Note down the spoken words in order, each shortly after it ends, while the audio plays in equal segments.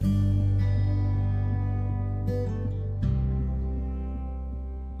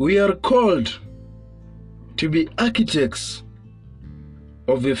We are called to be architects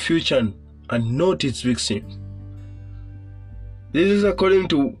of the future and not its victims. This is according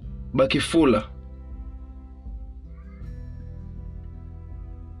to Bakifula.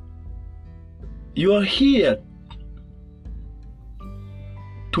 You are here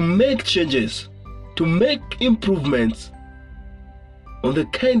to make changes, to make improvements on the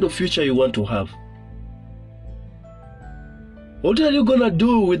kind of future you want to have. What are you gonna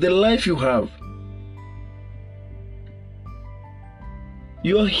do with the life you have?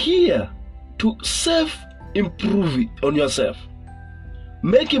 You are here to self-improve on yourself.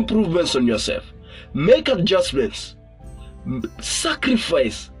 Make improvements on yourself. Make adjustments.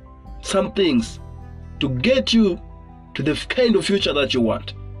 Sacrifice some things to get you to the kind of future that you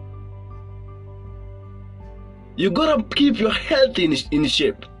want. You gotta keep your health in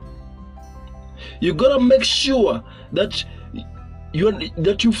shape. You gotta make sure that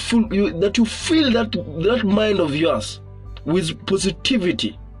you fill that mind of yours with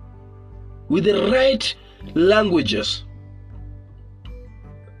positivity, with the right languages.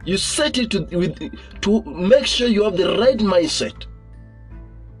 You set it to make sure you have the right mindset.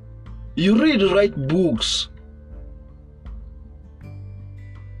 You read the right books.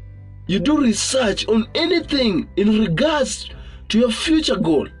 You do research on anything in regards to your future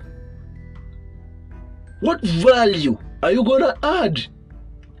goal. What value are you going to add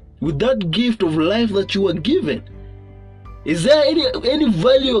with that gift of life that you were given? Is there any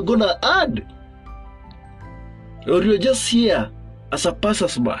value you're going to add? Or you're just here as a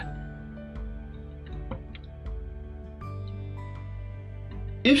passersby?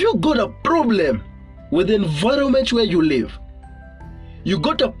 If you got a problem with the environment where you live, you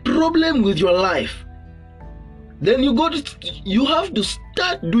got a problem with your life, then you have to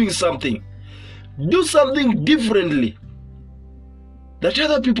start doing something. Do something differently that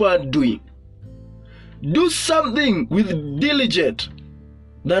other people are doing. Do something with diligence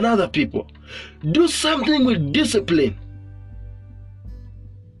than other people. Do something with discipline.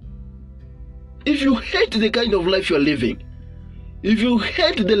 If you hate the kind of life you're living, if you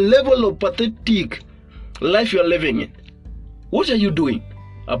hate the level of pathetic life you're living in, what are you doing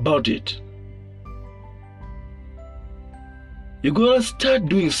about it? You gotta start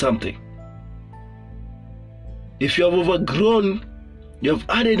doing something. If you have overgrown, you have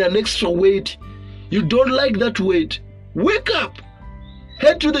added an extra weight, you don't like that weight, wake up.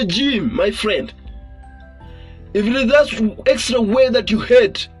 Head to the gym, my friend. If it is that extra weight that you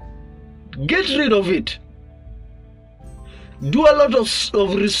hate, get rid of it. Do a lot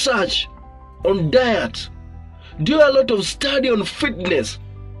of research on diet. Do a lot of study on fitness.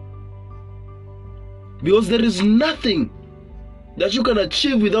 Because there is nothing that you can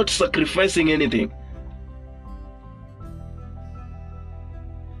achieve without sacrificing anything.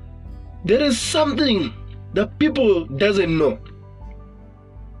 There is something that people doesn't know.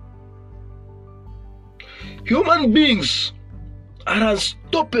 Human beings are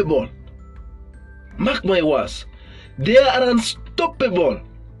unstoppable. Mark my words. They are unstoppable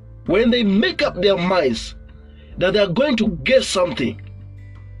when they make up their minds that they are going to get something.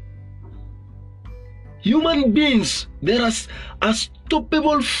 Human beings, they are a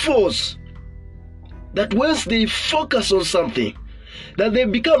unstoppable force that once they focus on something, that they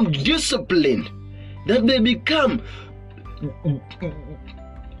become disciplined, that they become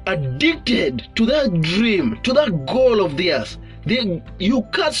addicted to that dream, to that goal of theirs, you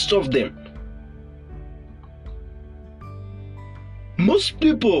can't stop them. Most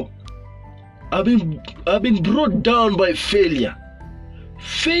people have been brought down by failure.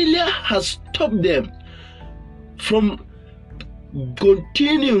 Failure has stopped them from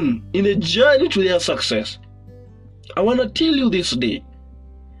continuing in a journey to their success. I want to tell you this day,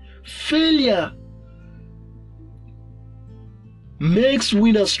 failure makes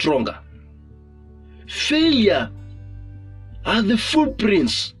winners stronger. Failure are the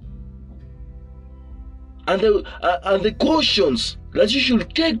footprints and the cautions that you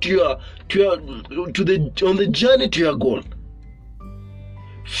should take on the journey to your goal.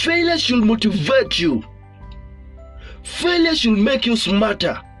 Failure should motivate you. Failure should make you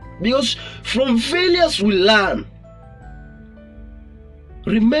smarter, because from failures we learn.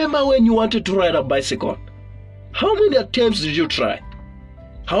 Remember when you wanted to ride a bicycle? How many attempts did you try?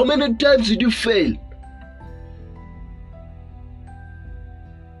 How many times did you fail?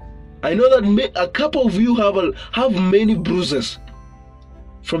 I know that a couple of you have many bruises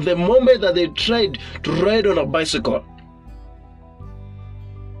from the moment that they tried to ride on a bicycle.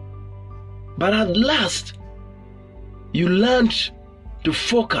 But at last, you learned to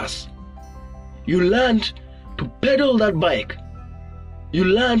focus. You learned to pedal that bike. You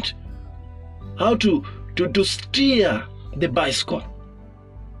learned how to steer the bicycle.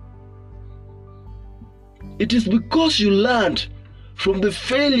 It is because you learned from the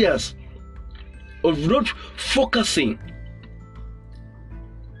failures of not focusing.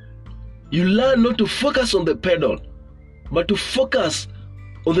 You learn not to focus on the pedal, but to focus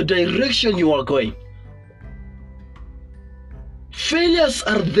on the direction you are going. Failures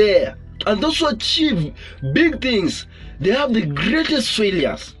are there, and those who achieve big things, they have the greatest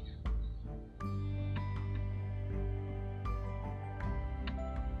failures.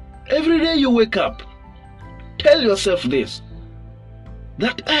 Every day you wake up, tell yourself this,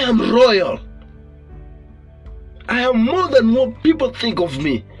 that I am royal. I am more than what people think of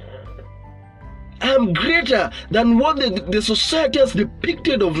me. I am greater than what the society has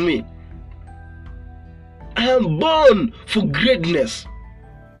depicted of me. I am born for greatness.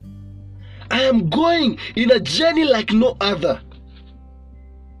 I am going in a journey like no other.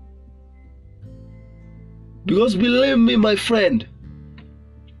 Because believe me, my friend,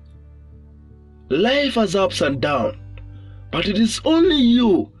 life has ups and downs, but it is only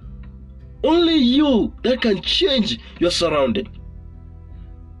you that can change your surrounding.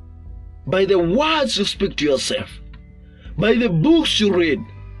 By the words you speak to yourself, by the books you read,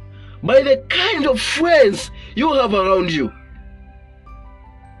 by the kind of friends you have around you.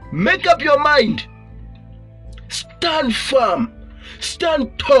 Make up your mind. Stand firm.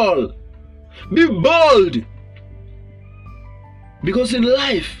 Stand tall. Be bold. Because in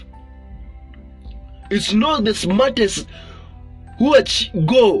life, it's not the smartest who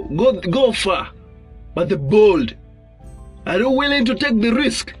go far, but the bold. Are you willing to take the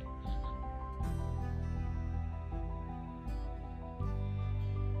risk?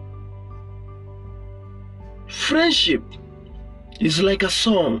 Friendship is like a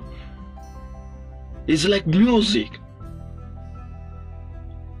song. It's like music.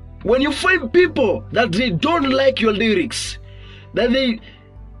 When you find people that they don't like your lyrics, that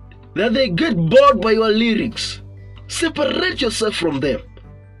they get bored by your lyrics, separate yourself from them.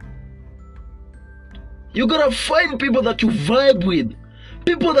 You gotta find people that you vibe with,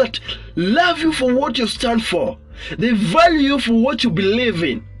 people that love you for what you stand for. They value you for what you believe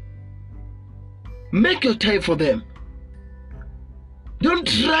in. Make your time for them. Don't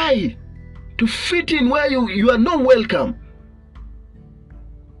try to fit in where you are not welcome.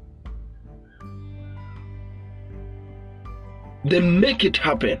 Then make it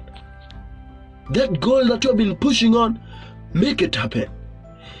happen. That goal that you have been pushing on, make it happen.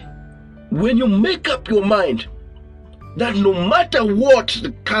 When you make up your mind that no matter what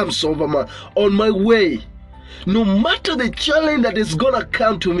comes on my way, no matter the challenge that is gonna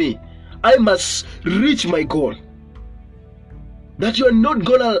come to me, I must reach my goal. That you are not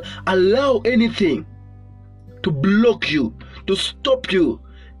gonna allow anything to block you, to stop you,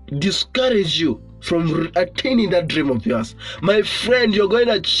 discourage you from attaining that dream of yours. My friend, you're going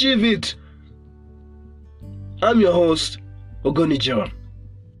to achieve it. I'm your host, Ogoni John.